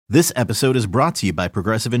This episode is brought to you by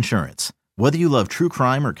Progressive Insurance. Whether you love true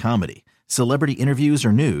crime or comedy, celebrity interviews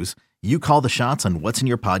or news, you call the shots on what's in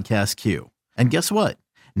your podcast queue. And guess what?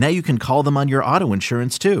 Now you can call them on your auto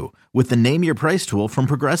insurance too with the Name Your Price tool from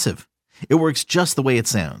Progressive. It works just the way it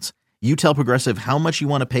sounds. You tell Progressive how much you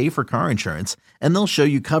want to pay for car insurance, and they'll show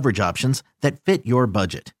you coverage options that fit your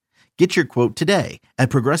budget. Get your quote today at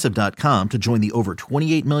Progressive.com to join the over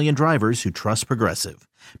 28 million drivers who trust Progressive.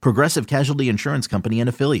 Progressive Casualty Insurance Company and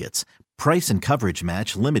Affiliates. Price and coverage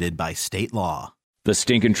match limited by state law. The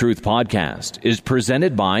Stinkin' Truth Podcast is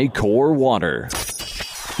presented by Core Water.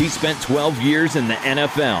 He spent 12 years in the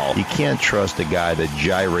NFL. You can't trust a guy that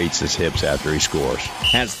gyrates his hips after he scores.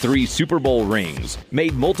 Has 3 Super Bowl rings.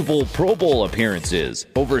 Made multiple Pro Bowl appearances.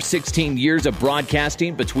 Over 16 years of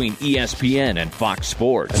broadcasting between ESPN and Fox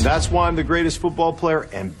Sports. And that's why I'm the greatest football player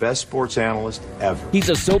and best sports analyst ever. He's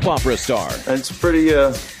a soap opera star. It's pretty,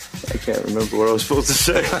 I can't remember what I was supposed to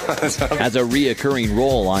say. Has a reoccurring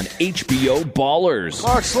role on HBO Ballers.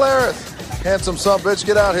 Mark Schlereth, handsome sumbitch,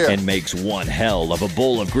 get out here. And makes one hell of a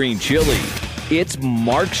bowl of green chili. It's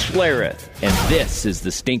Mark Schlereth, and this is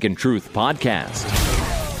the Stinkin' Truth Podcast.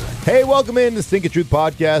 Hey, welcome in to the Stinkin' Truth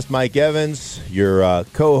Podcast. Mike Evans, your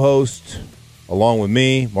co-host, along with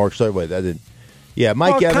me, Mark Schlereth. Wait, that didn't. Yeah,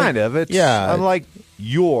 Mike Evans. Kind of. It's, yeah, I'm like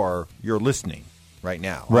you're listening right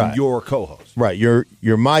now. Right. I'm your co-host. Right.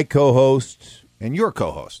 You're my co-host. And your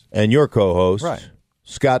co-host. And your co-host. Right.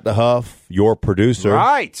 Scott the Huff, your producer.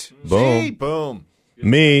 Right. Boom. See? Boom.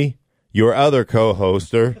 Me, your other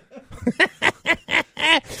co-hoster.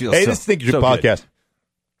 Hey, this is Stinkin' Truth Podcast. Good.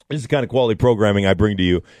 This is the kind of quality programming I bring to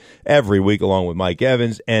you every week along with Mike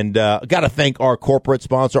Evans. And got to thank our corporate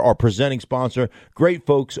sponsor, our presenting sponsor, great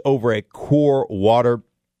folks over at Core Water.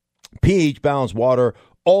 pH balanced water,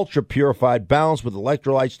 ultra purified, balanced with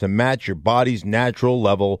electrolytes to match your body's natural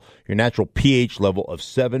level, your natural pH level of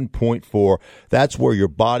 7.4. That's where your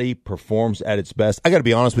body performs at its best. I got to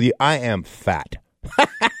be honest with you, I am fat.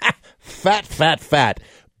 fat.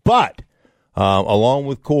 But along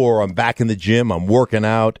with Core, I'm back in the gym, I'm working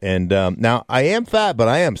out, and now I am fat, but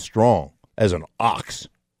I am strong as an ox.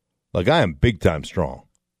 Like, I am big-time strong.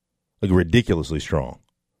 Like, ridiculously strong.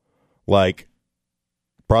 Like,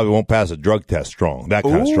 probably won't pass a drug test strong. That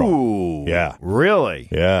kind of strong. Yeah. Really?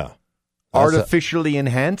 Yeah. Artificially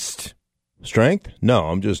enhanced? Strength? No,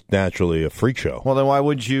 I'm just naturally a freak show. Well, then why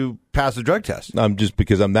would you pass a drug test? I'm just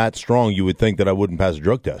because I'm that strong, you would think that I wouldn't pass a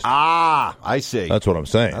drug test. Ah, I see. That's what I'm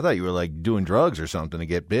saying. I thought you were like doing drugs or something to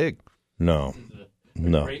get big. No.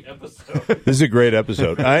 Great episode. This is a great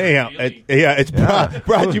episode. It's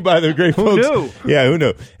brought to you by the great folks. Who knew? Yeah, who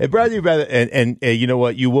knew? It brought to you by and you know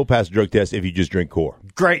what? You will pass a drug test if you just drink Core.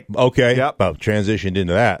 Great. Okay. Yep. Well, transitioned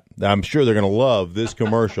into that. I'm sure they're going to love this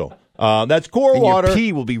commercial. That's Core And Water. your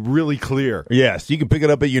pee will be really clear. Yes, you can pick it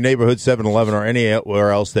up at your neighborhood 7-Eleven or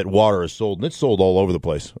anywhere else that water is sold. And it's sold all over the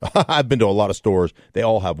place. I've been to a lot of stores. They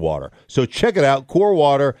all have water. So check it out, Core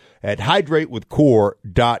Water at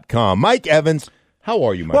hydratewithcore.com. Mike Evans, how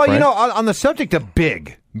are you, my friend? Well, you know, on the subject of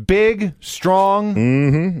big,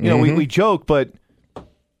 strong, we joke, but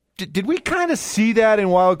did we kind of see that in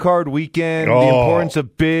Wild Card Weekend, the importance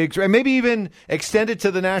of bigs, and maybe even extend it to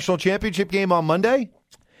the national championship game on Monday?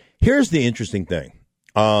 Here's the interesting thing.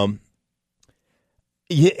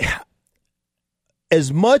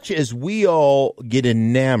 As much as we all get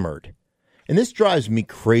enamored, and this drives me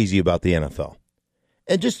crazy about the NFL,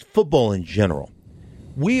 and just football in general,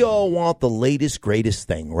 we all want the latest, greatest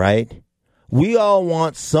thing, right? We all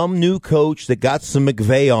want some new coach that got some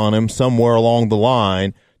McVay on him somewhere along the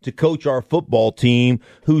line to coach our football team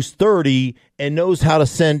who's 30 and knows how to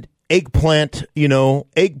send eggplant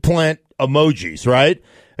emojis, right?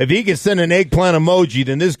 If he can send an eggplant emoji,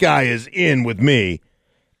 then this guy is in with me.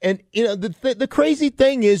 And, you know, the crazy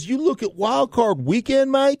thing is, you look at Wild Card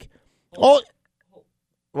Weekend, Mike. What?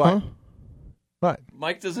 Huh? What?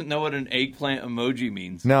 Mike doesn't know what an eggplant emoji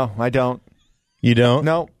means. No, I don't. You don't?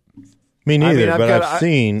 No. Me neither, I've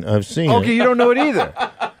seen Okay, it. you don't know it either.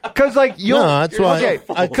 Because, like, you'll... No, that's why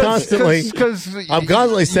I'm constantly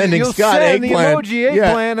sending Scott send eggplant. the emoji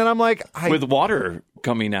eggplant, and I'm like... With water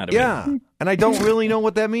coming out of it. Yeah, and I don't really know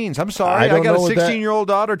what that means. I'm sorry. I got a 16-year-old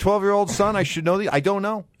daughter, 12-year-old son. I should know I don't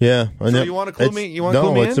know. Yeah. I know. So you want to clue me? You want to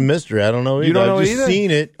clue me No, it's a mystery. I don't know either. You don't know I've just either?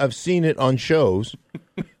 seen it. I've seen it on shows.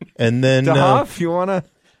 And then... Huff, you want to...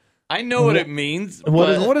 I know what it means.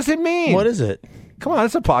 What but does it mean? What is it? Come on,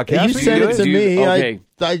 it's a podcast. You We send can it do to me. Okay.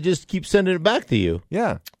 I just keep sending it back to you.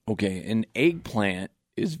 Yeah. Okay, an eggplant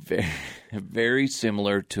is very, very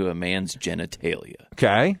similar to a man's genitalia.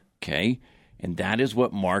 Okay. Okay, and that is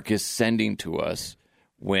what Mark is sending to us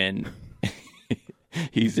when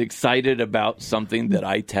He's excited about something that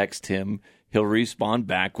I text him. He'll respond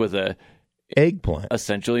back with a eggplant,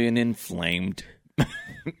 essentially an inflamed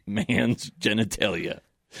man's genitalia.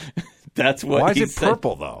 That's what. Why he is it said.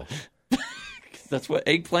 purple though? That's what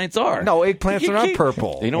eggplants are. No, eggplants are not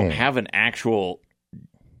purple. They don't have an actual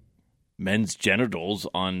men's genitals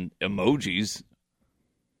on emojis.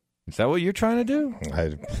 Is that what you're trying to do?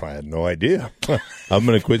 I had no idea. I'm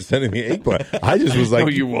going to quit sending the eggplant. I just was like,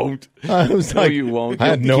 no, you won't. I was no, like, you won't. I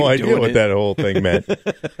had no idea what that whole thing meant.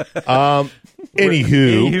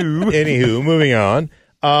 Anywho, moving on.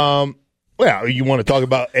 Well, you want to talk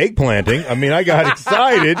about eggplanting? I mean, I got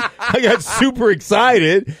excited. I got super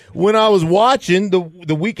excited when I was watching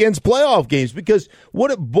the weekend's playoff games, because what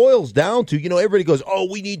it boils down to, everybody goes, "Oh,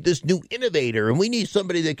 we need this new innovator, and we need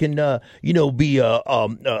somebody that can, be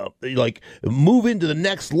like move into the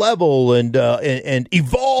next level and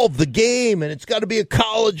evolve the game, and it's got to be a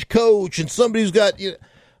college coach and somebody who's got."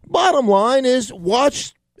 Bottom line is,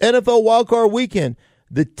 watch NFL Wildcard Weekend.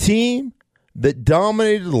 The team that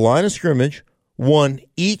dominated the line of scrimmage won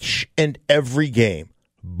each and every game,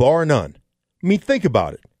 bar none. I mean, think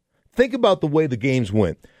about it. Think about the way the games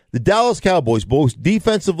went. The Dallas Cowboys, both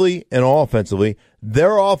defensively and offensively,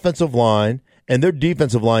 their offensive line and their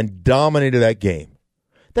defensive line dominated that game.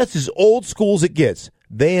 That's as old school as it gets.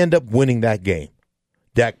 They end up winning that game.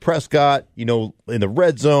 Dak Prescott, in the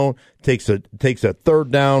red zone, takes a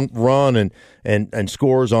third down run and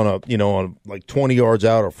scores on on like 20 yards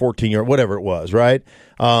out or 14 yards, whatever it was, right?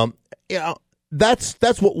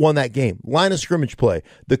 That's what won that game. Line of scrimmage play.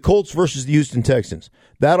 The Colts versus the Houston Texans.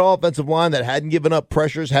 That offensive line that hadn't given up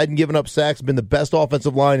pressures, hadn't given up sacks, been the best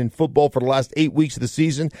offensive line in football for the last 8 weeks of the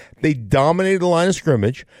season. They dominated the line of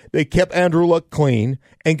scrimmage. They kept Andrew Luck clean.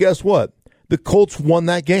 And guess what? The Colts won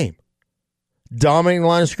that game. Dominating the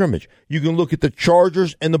line of scrimmage. You can look at the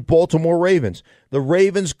Chargers and the Baltimore Ravens. The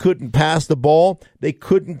Ravens couldn't pass the ball. They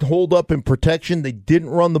couldn't hold up in protection. They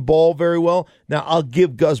didn't run the ball very well. Now, I'll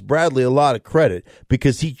give Gus Bradley a lot of credit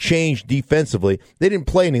because he changed defensively. They didn't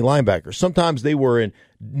play any linebackers. Sometimes they were in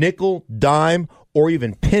nickel, dime, or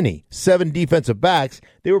even penny. 7 defensive backs.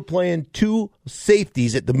 They were playing 2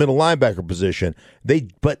 safeties at the middle linebacker position.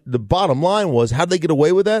 But the bottom line was, how'd they get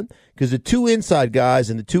away with that? Because the 2 inside guys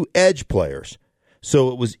and the 2 edge players. So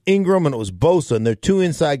it was Ingram and it was Bosa, and their 2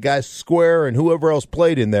 inside guys, Square and whoever else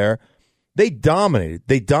played in there. They dominated.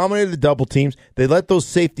 They dominated the double teams. They let those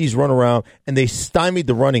safeties run around, and they stymied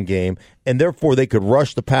the running game, and therefore they could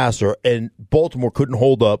rush the passer, and Baltimore couldn't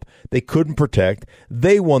hold up. They couldn't protect.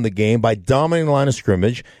 They won the game by dominating the line of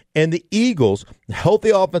scrimmage. And the Eagles,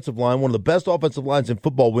 healthy offensive line, one of the best offensive lines in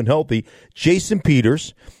football when healthy, Jason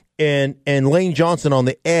Peters and Lane Johnson on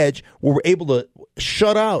the edge were able to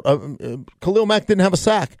shut out. Khalil Mack didn't have a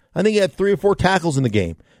sack. I think he had 3 or 4 tackles in the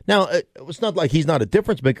game. Now, it's not like he's not a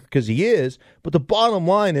difference maker, because he is, but the bottom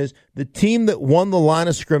line is the team that won the line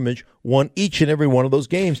of scrimmage won each and every one of those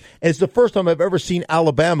games. And it's the first time I've ever seen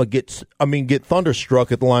Alabama get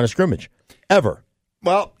thunderstruck at the line of scrimmage, ever.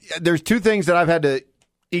 Well, there's 2 things that I've had to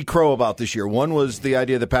eat crow about this year. One was the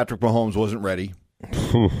idea that Patrick Mahomes wasn't ready,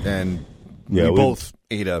 and we both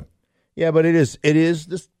ate a... Yeah, but it is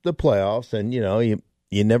the playoffs, and you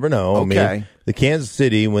never know. Okay. I mean, the Kansas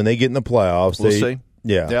City, when they get in the playoffs, we'll see.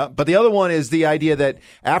 Yeah. But the other one is the idea that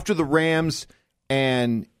after the Rams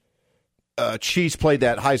and Chiefs played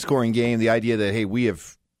that high-scoring game, the idea that, hey, we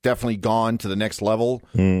have definitely gone to the next level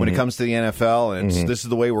when it comes to the NFL, and this is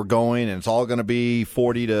the way we're going, and it's all going to be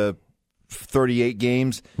 40 to 38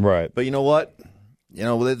 games. Right. But you know what?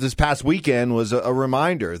 This past weekend was a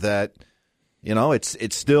reminder that,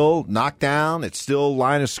 it's still knockdown, it's still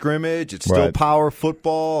line of scrimmage, it's still power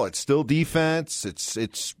football, it's still defense,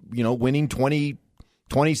 it's winning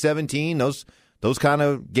 2017, those kind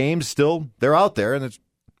of games still, they're out there, and it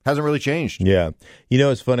hasn't really changed. Yeah.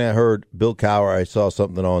 It's funny, I heard Bill Cowher, I saw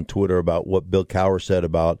something on Twitter about what Bill Cowher said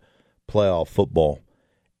about playoff football.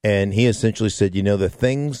 And he essentially said, the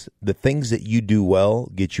things that you do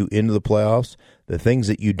well get you into the playoffs. The things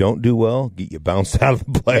that you don't do well get you bounced out of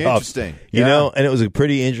the playoffs. Interesting. And it was a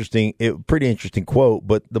pretty interesting quote.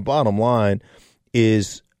 But the bottom line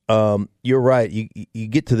is, you're right. You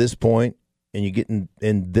get to this point and you get in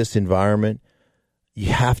this environment,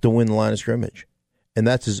 you have to win the line of scrimmage. And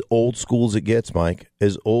that's as old school as it gets, Mike.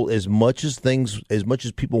 As much as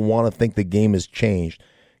people want to think the game has changed.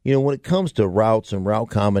 When it comes to routes and route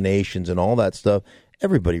combinations and all that stuff,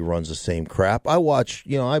 everybody runs the same crap. I watch,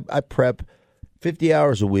 I prep 50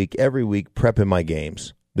 hours a week, every week, prepping my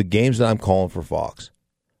games, the games that I'm calling for Fox.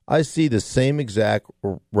 I see the same exact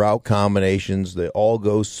route combinations. They all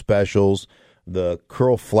go specials. the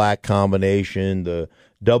curl flat combination, the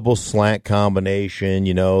double slant combination,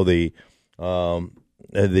 the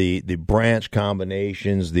branch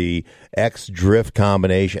combinations, the X drift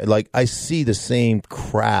combination. Like, I see the same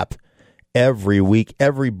crap every week.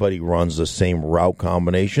 Everybody runs the same route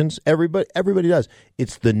combinations. Everybody does.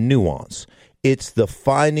 It's the nuance. It's the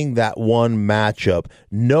finding that one matchup,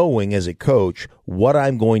 knowing as a coach what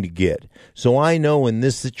I'm going to get. So I know in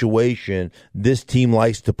this situation, this team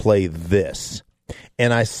likes to play this.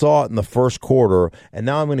 And I saw it in the first quarter, and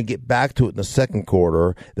now I'm going to get back to it in the second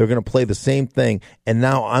quarter. They're going to play the same thing, and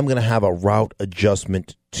now I'm going to have a route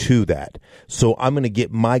adjustment to that. So I'm going to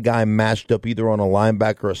get my guy matched up either on a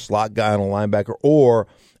linebacker, a slot guy on a linebacker, or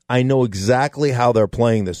I know exactly how they're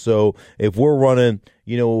playing this. So if we're running,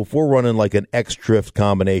 like an X drift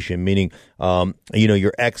combination, meaning,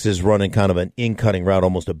 your X is running kind of an in-cutting route,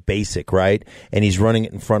 almost a basic, right? And he's running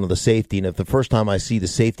it in front of the safety. And if the first time I see the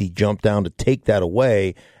safety jump down to take that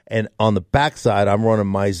away, and on the backside, I'm running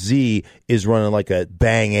my Z is running like a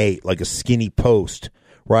bang 8, like a skinny post,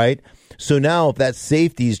 right? So now if that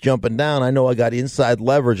safety is jumping down, I know I got inside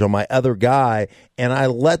leverage on my other guy, and I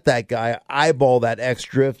let that guy eyeball that X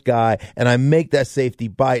drift guy, and I make that safety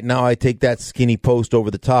bite. Now I take that skinny post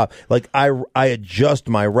over the top. Like, I adjust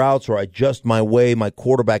my routes, or I adjust my way my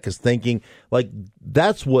quarterback is thinking. Like,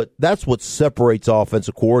 that's what separates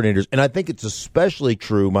offensive coordinators. And I think it's especially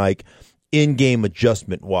true, Mike, in-game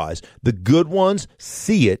adjustment-wise. The good ones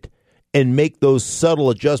see it and make those subtle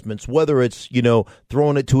adjustments, whether it's,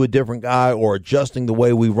 throwing it to a different guy or adjusting the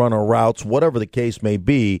way we run our routes, whatever the case may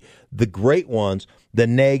be. The great ones, the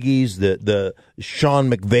Nagy's, the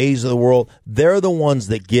Sean McVays of the world, they're the ones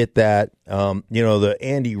that get that, the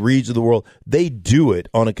Andy Reids of the world. They do it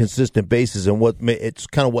on a consistent basis, and it's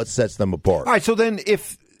kind of what sets them apart. All right, so then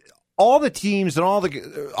if all the teams and all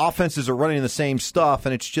the offenses are running the same stuff,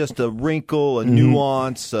 and it's just a wrinkle, a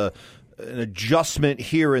nuance, an adjustment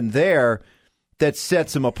here and there that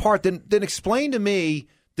sets them apart, then explain to me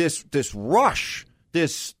this rush,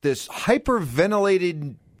 this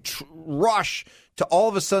hyperventilated rush to all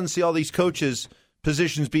of a sudden see all these coaches'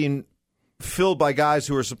 positions being filled by guys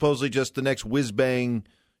who are supposedly just the next whiz-bang,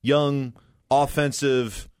 young,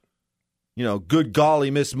 offensive, good golly,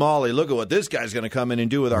 Miss Molly, look at what this guy's going to come in and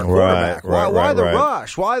do with our quarterback. Why the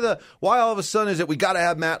rush? Why all of a sudden is it we got to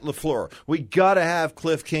have Matt LaFleur? We got to have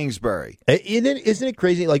Cliff Kingsbury. Isn't it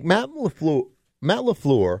crazy? Like, Matt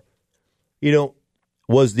LaFleur,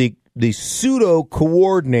 was the pseudo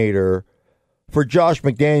coordinator for Josh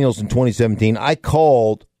McDaniels in 2017. I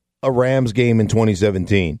called a Rams game in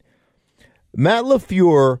 2017. Matt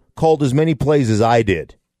LaFleur called as many plays as I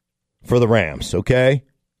did for the Rams, okay?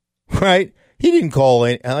 Right? He didn't call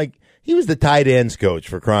any, he was the tight ends coach,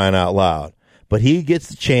 for crying out loud. But he gets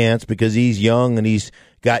the chance because he's young and he's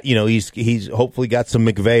got, he's hopefully got some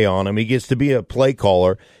McVay on him. He gets to be a play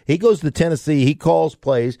caller. He goes to Tennessee. He calls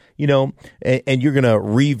plays, and you're going to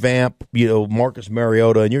revamp, Marcus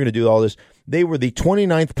Mariota, and you're going to do all this. They were the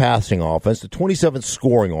 29th passing offense, the 27th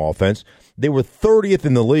scoring offense. They were 30th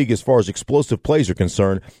in the league as far as explosive plays are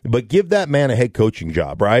concerned. But give that man a head coaching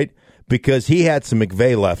job, right? Because he had some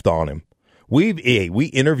McVay left on him. We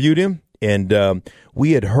interviewed him, and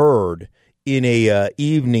we had heard in a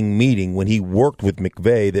evening meeting when he worked with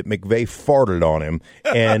McVay that McVay farted on him,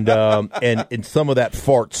 and some of that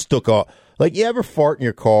fart stuck off. Like, you ever fart in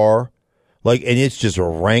your car, and it's just a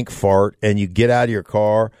rank fart, and you get out of your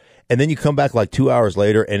car, and then you come back like 2 hours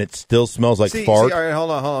later, and it still smells like fart. All right,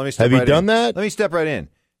 hold on. Let me step Have you done that? Let me step right in.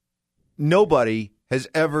 Nobody has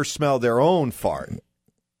ever smelled their own fart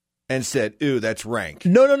and said, "Ooh, that's rank."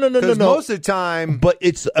 No. Most of the time, but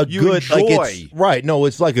it's a good enjoy. Right? No,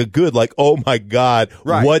 it's like a good, oh my God,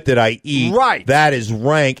 right. What did I eat? Right, that is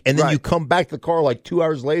rank. And then right. You come back to the car like 2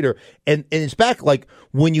 hours later, and it's back like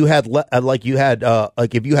when you had if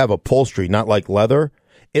you have upholstery, not like leather,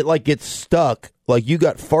 it gets stuck. Like, you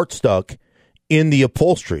got fart stuck in the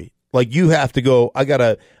upholstery. Like, you have to go. I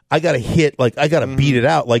gotta hit, I gotta beat it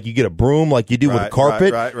out, like you get a broom, like you do with a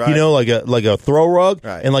carpet, right. like a throw rug,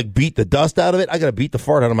 right. And beat the dust out of it. I gotta beat the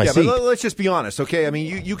fart out of my seat. But let's just be honest, okay? I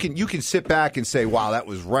mean, you can sit back and say, "Wow, that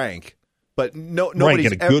was rank," but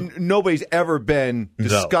nobody's ever been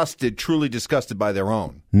disgusted, truly disgusted by their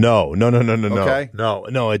own. No. Okay?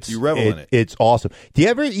 No. It's you revel in it. It's awesome. Do you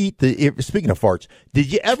ever eat speaking of farts?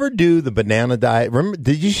 Did you ever do the banana diet? Remember?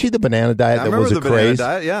 Did you see the banana diet? I remember the banana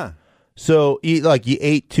diet. Yeah. So you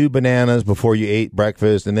ate 2 bananas before you ate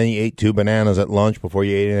breakfast, and then you ate 2 bananas at lunch before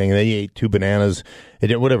you ate anything, and then you ate 2 bananas,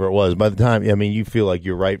 and whatever it was. By the time, I mean, you feel like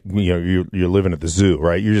you're right. You're living at the zoo,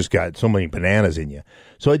 right? You just got so many bananas in you.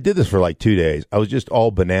 So I did this for like 2 days. I was just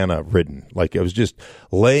all banana ridden. Like I was just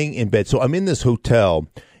laying in bed. So I'm in this hotel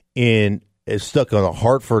stuck on the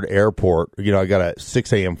Hartford airport. I got a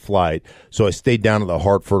 6 a.m. flight, so I stayed down at the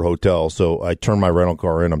Hartford hotel. So I turned my rental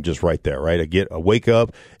car in. I'm just right there, right? I wake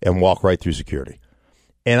up and walk right through security.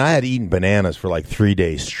 And I had eaten bananas for like 3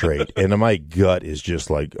 days straight, and my gut is just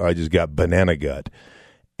like, I just got banana gut.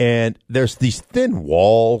 And there's these thin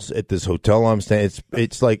walls at this hotel I'm staying.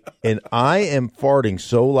 It's like, and I am farting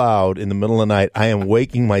so loud in the middle of the night, I am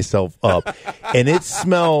waking myself up, and it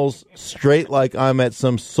smells straight like I'm at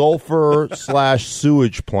some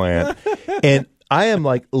sulfur/sewage plant. And I am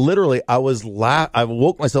like, literally, I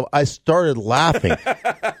woke myself. I started laughing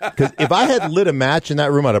because if I had lit a match in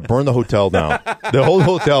that room, I'd have burned the hotel down. The whole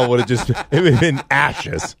hotel would have been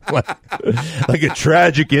ashes, like a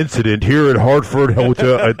tragic incident here at Hartford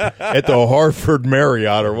Hotel at the Hartford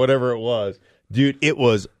Marriott or whatever it was. Dude, it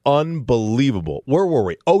was unbelievable. Where were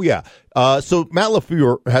we? Oh, yeah. So Matt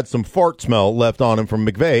LaFleur had some fart smell left on him from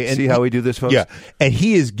McVay. And see how we do this, folks? Yeah. And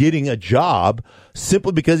he is getting a job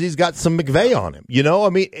simply because he's got some McVay on him. I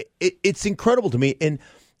mean, it's incredible to me. And,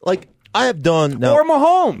 like, I have done now. Or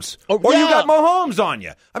Mahomes. Or yeah. you got Mahomes on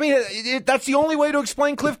you. I mean, that's the only way to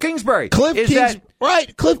explain Cliff Kingsbury. Cliff Kingsbury.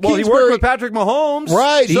 He worked with Patrick Mahomes.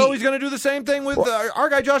 Right. So he's going to do the same thing with our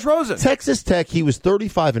guy, Josh Rosen. Texas Tech, he was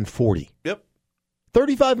 35-40. Yep.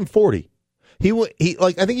 35-40. He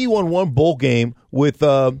I think he won one bowl game with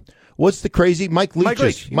what's the crazy Mike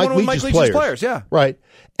Leach's Mike Leach's players, yeah. Right.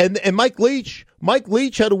 And Mike Leach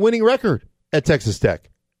had a winning record at Texas Tech.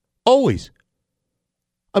 Always.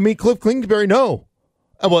 I mean, Cliff Kingsbury, no.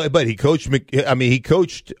 Well, but he coached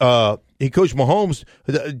Mahomes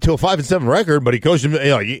to a 5-7 record, but he coached him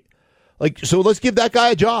so let's give that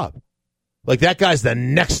guy a job. Like, that guy's the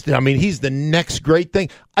next, I mean, he's the next great thing.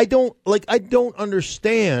 I don't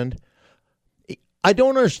understand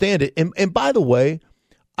it. And by the way,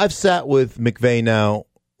 I've sat with McVay now,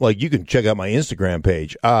 like, you can check out my Instagram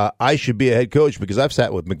page. I should be a head coach because I've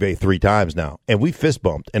sat with McVay 3 times now, and we fist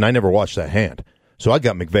bumped, and I never watched that hand. So I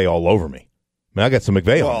got McVay all over me. I mean, I got some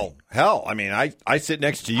McVay on me. Well, hell, I mean, I sit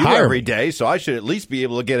next to you every day, so I should at least be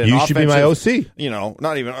able to get an offensive. You should be my OC.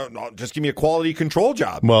 Not even, just give me a quality control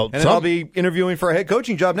job. Well, and then I'll be interviewing for a head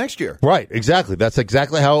coaching job next year. Right, exactly. That's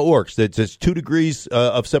exactly how it works. It's 2 degrees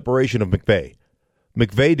of separation of McVay.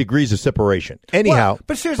 McVay degrees of separation. Anyhow.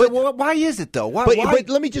 But seriously, why is it, though? Why? But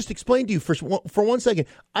let me just explain to you for 1 second.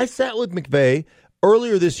 I sat with McVay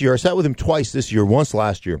earlier this year. I sat with him twice this year, once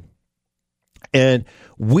last year. And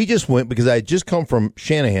we just went because I had just come from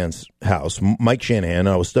Shanahan's house, Mike Shanahan.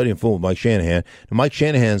 I was studying film with Mike Shanahan. And Mike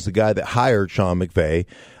Shanahan's the guy that hired Sean McVay.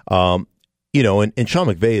 And Sean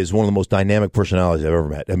McVay is one of the most dynamic personalities I've ever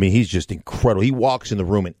met. I mean, he's just incredible. He walks in the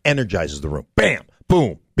room and energizes the room. Bam,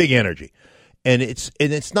 boom, big energy. And it's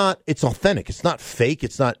authentic. It's not fake.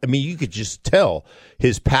 It's not, I mean, you could just tell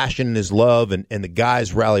his passion and his love and the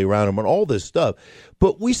guys rally around him and all this stuff.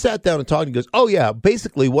 But we sat down and talked and he goes, oh yeah,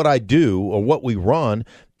 basically what I do or what we run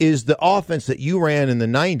is the offense that you ran in the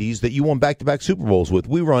 90s that you won back-to-back Super Bowls with.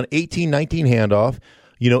 We run 18-19 handoff,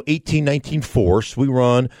 18-19 force. We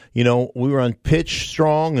run pitch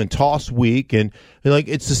strong and toss weak. And like,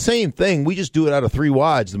 it's the same thing. We just do it out of 3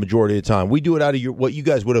 wides the majority of the time. We do it out of what you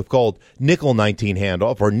guys would have called nickel 19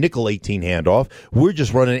 handoff or nickel 18 handoff. We're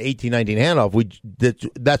just running an 18-19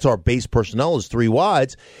 handoff. That's our base personnel is 3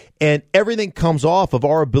 wides. And everything comes off of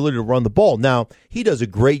our ability to run the ball. Now, he does a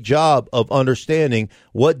great job of understanding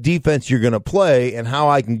what defense you're going to play and how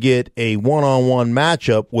I can get a one-on-one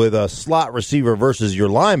matchup with a slot receiver versus your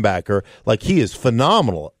linebacker. Like, he is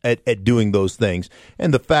phenomenal at doing those things.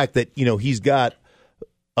 And the fact that, he's got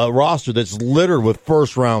a roster that's littered with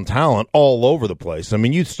first-round talent all over the place. I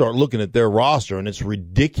mean, you start looking at their roster, and it's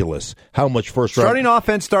ridiculous how much first-round. Starting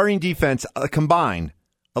offense, starting defense combined.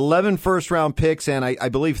 11 first-round picks and I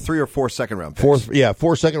believe 3 or 4 second-round picks.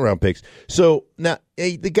 4 second-round picks. So now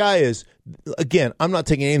the guy is, again, I'm not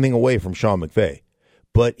taking anything away from Sean McVay,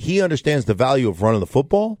 but he understands the value of running the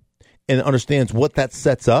football and understands what that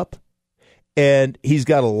sets up, and he's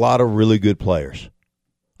got a lot of really good players.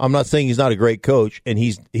 I'm not saying he's not a great coach, and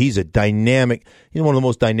he's a dynamic. He's one of the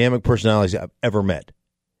most dynamic personalities I've ever met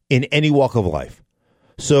in any walk of life.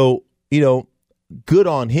 So, good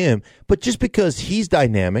on him, but just because he's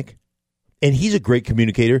dynamic and he's a great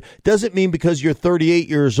communicator doesn't mean because you're 38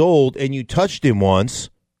 years old and you touched him once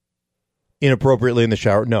inappropriately in the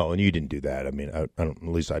shower. No, and you didn't do that. I mean, at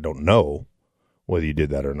least I don't know whether you did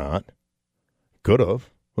that or not. Could have.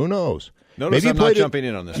 Who knows? Notice I'm not jumping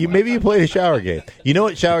in on this one. Maybe you played a shower game. You know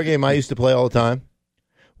what shower game I used to play all the time?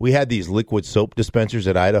 We had these liquid soap dispensers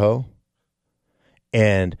at Idaho,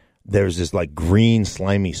 and there's this like green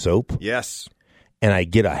slimy soap. Yes. And I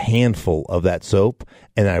get a handful of that soap,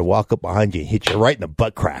 and I walk up behind you and hit you right in the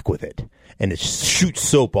butt crack with it. And it shoots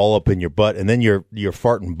soap all up in your butt, and then you're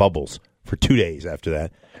farting bubbles for 2 days after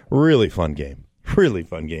that. Really fun game. Really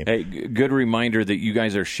fun game. Hey, good reminder that you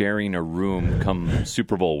guys are sharing a room come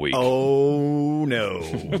Super Bowl week. Oh,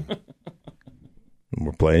 no.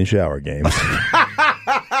 We're playing shower games.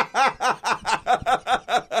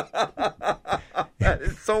 That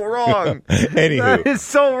is so wrong. Anywho. That is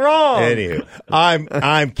so wrong. Anywho.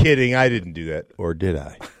 I'm kidding. I didn't do that. Or did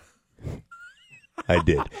I? I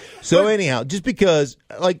did. So anyhow, just because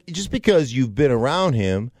you've been around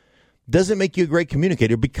him doesn't make you a great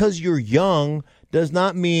communicator. Because you're young does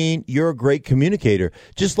not mean you're a great communicator.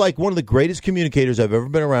 Just like one of the greatest communicators I've ever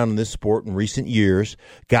been around in this sport in recent years,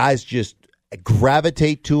 guys just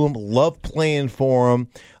gravitate to him, love playing for him.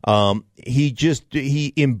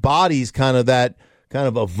 He embodies kind of that kind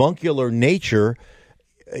of avuncular nature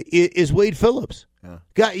is Wade Phillips. Yeah.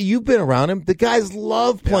 Guy, you've been around him. The guys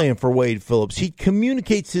love playing for Wade Phillips. He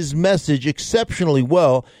communicates his message exceptionally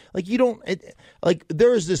well. Like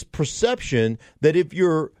there is this perception that if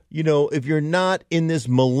you're not in this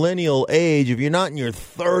millennial age, if you're not in your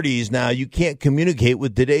 30s now, you can't communicate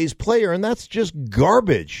with today's player, and that's just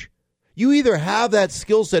garbage. You either have that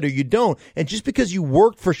skill set or you don't. And just because you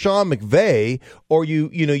worked for Sean McVay or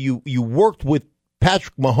you worked with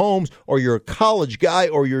Patrick Mahomes or you're a college guy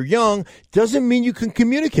or you're young doesn't mean you can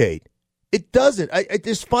communicate. It doesn't. I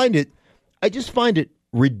just find it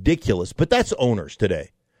ridiculous. But that's owners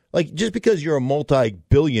today. Like, just because you're a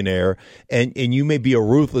multi-billionaire and you may be a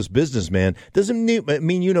ruthless businessman doesn't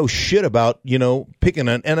mean you know shit about, picking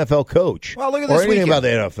an NFL coach. Well, look at this weekend. About the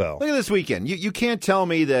NFL. Look at this weekend. You can't tell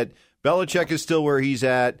me that Belichick is still where he's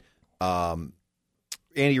at.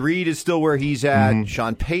 Andy Reid is still where he's at. Mm-hmm.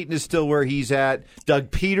 Sean Payton is still where he's at.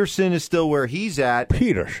 Doug Peterson is still where he's at.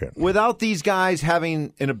 Peterson. Without these guys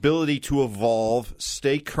having an ability to evolve,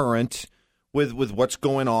 stay current with what's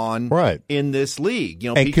going on in this league.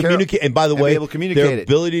 And communicate. And by the way, their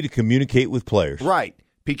ability to communicate with players. Right.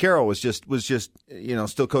 Pete Carroll was just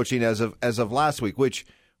still coaching as of last week, which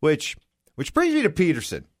brings me to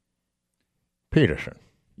Peterson. Peterson.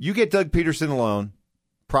 You get Doug Peterson alone,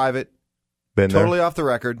 private, been totally there. Off the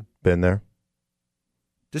record. Been there.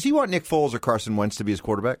 Does he want Nick Foles or Carson Wentz to be his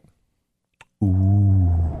quarterback?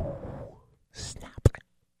 Ooh. Snap.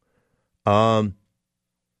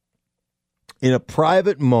 In a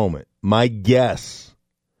private moment, my guess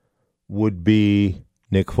would be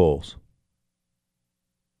Nick Foles.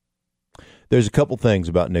 There's a couple things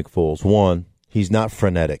about Nick Foles. One, he's not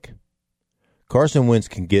frenetic. Carson Wentz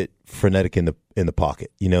can get frenetic in the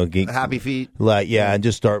pocket, happy feet, and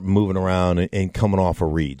just start moving around and coming off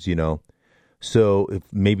of reads, So if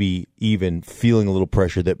maybe even feeling a little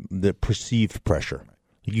pressure, the perceived pressure,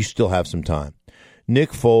 you still have some time.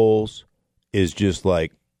 Nick Foles is just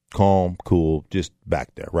like calm, cool, just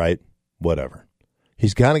back there, right? Whatever.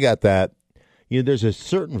 He's kind of got that. There's a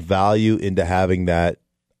certain value into having that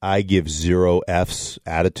I give 0 Fs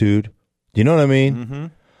attitude. Do you know what I mean? Mm-hmm.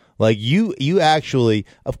 Like you actually,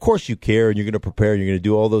 of course you care and you're going to prepare and you're going to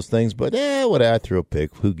do all those things, but I threw a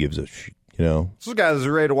pick. Who gives a shit, This is a guy that was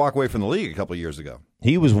ready to walk away from the league a couple of years ago.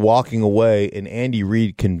 He was walking away, and Andy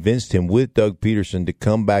Reid convinced him with Doug Peterson to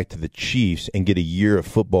come back to the Chiefs and get a year of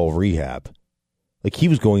football rehab. Like he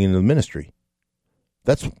was going into the ministry.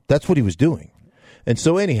 That's what he was doing. And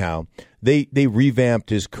so anyhow, they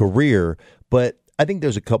revamped his career, but I think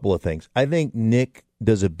there's a couple of things. I think Nick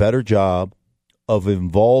does a better job of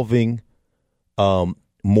involving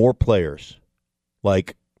more players,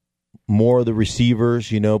 like more of the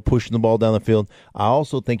receivers, pushing the ball down the field. I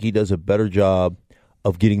also think he does a better job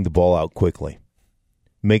of getting the ball out quickly,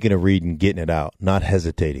 making a read and getting it out, not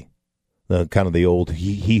hesitating. Kind of the old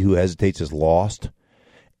he who hesitates is lost.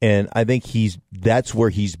 And I think that's where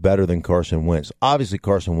he's better than Carson Wentz. Obviously,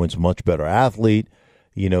 Carson Wentz much better athlete.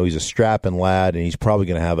 He's a strapping lad, and he's probably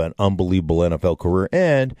going to have an unbelievable NFL career.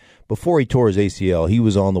 And before he tore his ACL, he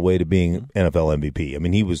was on the way to being NFL MVP. I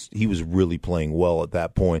mean, he was really playing well at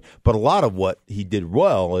that point. But a lot of what he did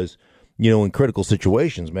well is, in critical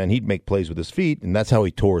situations, man, he'd make plays with his feet, and that's how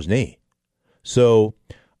he tore his knee. So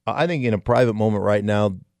I think in a private moment right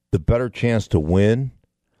now, the better chance to win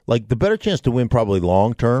probably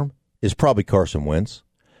long term is probably Carson Wentz.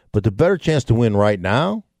 But the better chance to win right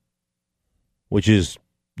now, which is,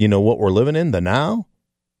 what we're living in, the now,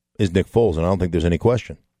 is Nick Foles, and I don't think there's any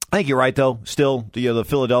question. I think you're right, though. Still, the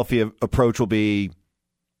Philadelphia approach will be,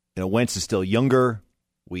 Wentz is still younger.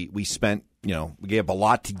 We spent, we gave up a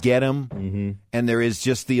lot to get him, and there is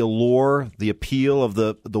just the allure, the appeal of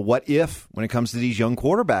the what if when it comes to these young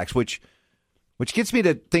quarterbacks, which gets me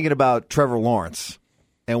to thinking about Trevor Lawrence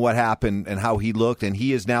and what happened and how he looked, and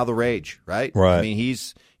he is now the rage, right? Right. I mean,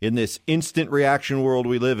 he's in this instant reaction world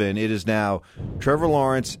we live in. It is now Trevor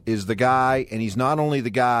Lawrence is the guy, and he's not only the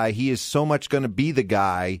guy, he is so much going to be the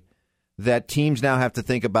guy that teams now have to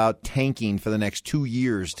think about tanking for the next 2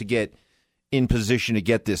 years to get in position to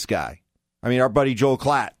get this guy. I mean, our buddy Joel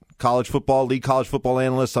Klatt, lead college football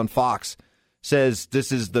analyst on Fox, says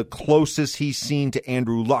this is the closest he's seen to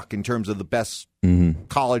Andrew Luck in terms of the best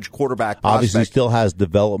college quarterback prospect. Obviously still has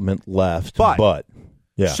development left, but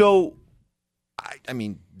yeah. So, I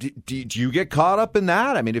mean, do you get caught up in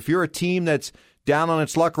that? I mean, if you're a team that's down on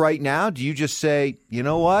its luck right now, do you just say, you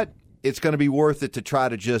know what? It's going to be worth it to try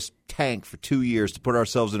to just tank for 2 years to put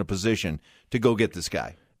ourselves in a position to go get this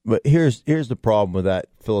guy. But here's the problem with that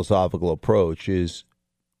philosophical approach is,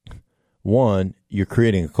 one, you're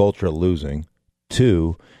creating a culture of losing.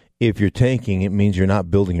 Two, if you're tanking, it means you're not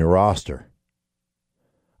building your roster.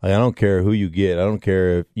 Like, I don't care who you get. I don't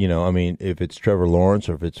care if, if it's Trevor Lawrence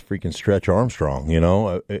or if it's freaking Stretch Armstrong,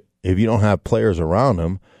 If you don't have players around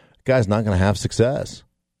him, the guy's not going to have success.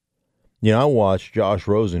 I watched Josh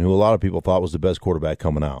Rosen, who a lot of people thought was the best quarterback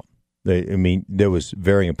coming out. There was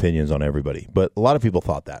varying opinions on everybody, but a lot of people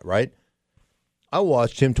thought that, right? I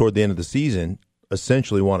watched him toward the end of the season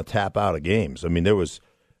essentially want to tap out of games. I mean, there was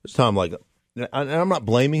time like, and I'm not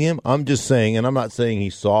blaming him. I'm just saying, and I'm not saying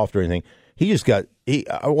he's soft or anything.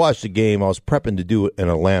 I watched the game. I was prepping to do an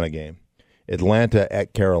Atlanta game, Atlanta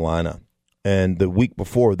at Carolina, and the week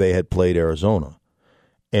before they had played Arizona.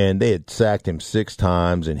 And they had sacked him 6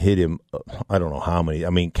 times and hit him, I don't know how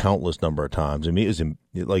many, countless number of times.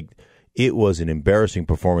 It was an embarrassing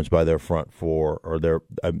performance by their front four, or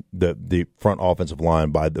the front offensive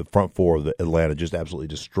line by the front four of the Atlanta just absolutely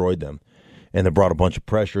destroyed them. And they brought a bunch of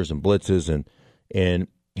pressures and blitzes, and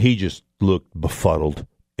he just looked befuddled.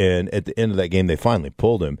 And at the end of that game, they finally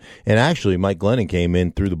pulled him. And actually, Mike Glennon came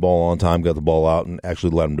in, threw the ball on time, got the ball out, and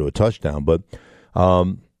actually led him to a touchdown. But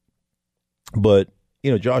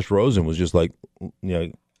Josh Rosen was just like,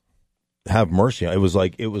 have mercy. It was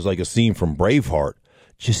like a scene from Braveheart.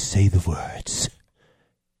 Just say the words,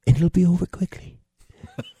 and it'll be over quickly.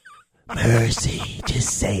 Mercy,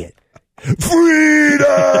 just say it. Freedom.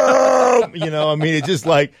 It's just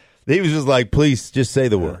like he was just like, please, just say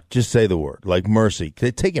the word. Just say the word. Like, mercy.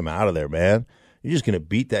 Take him out of there, man. You're just going to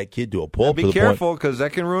beat that kid to a pulp. Be careful, because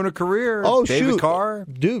that can ruin a career. Oh, David shoot. Carr.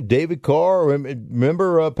 Dude, David Carr.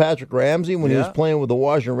 Remember Patrick Ramsey when he was playing with the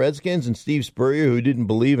Washington Redskins, and Steve Spurrier, who didn't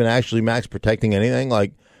believe in actually max protecting anything?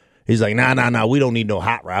 Like, he's like, nah, we don't need no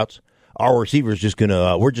hot routes. Our receivers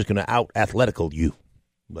we're just gonna out athletical you.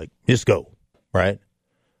 Like, just go, right?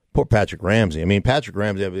 Poor Patrick Ramsey. Patrick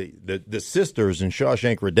Ramsey, the sisters in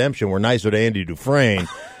Shawshank Redemption were nicer to Andy Dufresne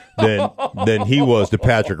than he was to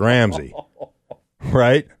Patrick Ramsey.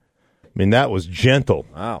 Right? That was gentle.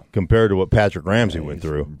 Wow. Compared to what Patrick Ramsey went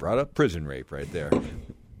through. Brought up prison rape right there.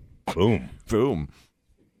 Boom. Boom.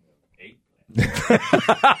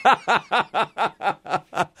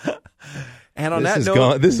 And on that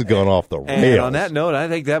note, this has gone off the rails. And on that note, I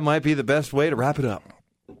think that might be the best way to wrap it up.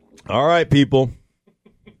 All right, people.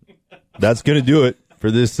 That's going to do it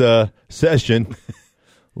for this session.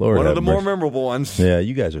 Lord, one of the more memorable ones. Yeah,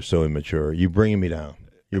 you guys are so immature. You're bringing me down.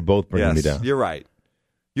 You're both bringing me down. You're right.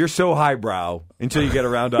 You're so highbrow until you get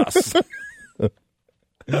around us.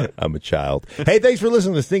 I'm a child. Hey, thanks for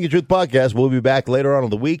listening to the Stinking Truth Podcast. We'll be back later on in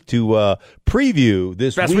the week to preview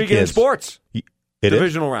this best weekend in sports.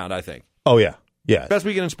 Divisional round, I think. Oh, yeah. Best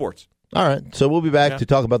weekend in sports. All right. So we'll be back to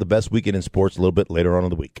talk about the best weekend in sports a little bit later on in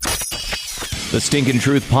the week. The Stinkin'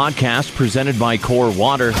 Truth Podcast, presented by Core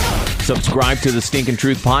Water. Subscribe to the Stinkin'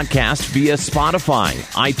 Truth Podcast via Spotify,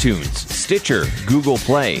 iTunes, Stitcher, Google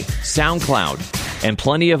Play, SoundCloud, and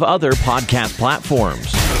plenty of other podcast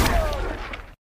platforms.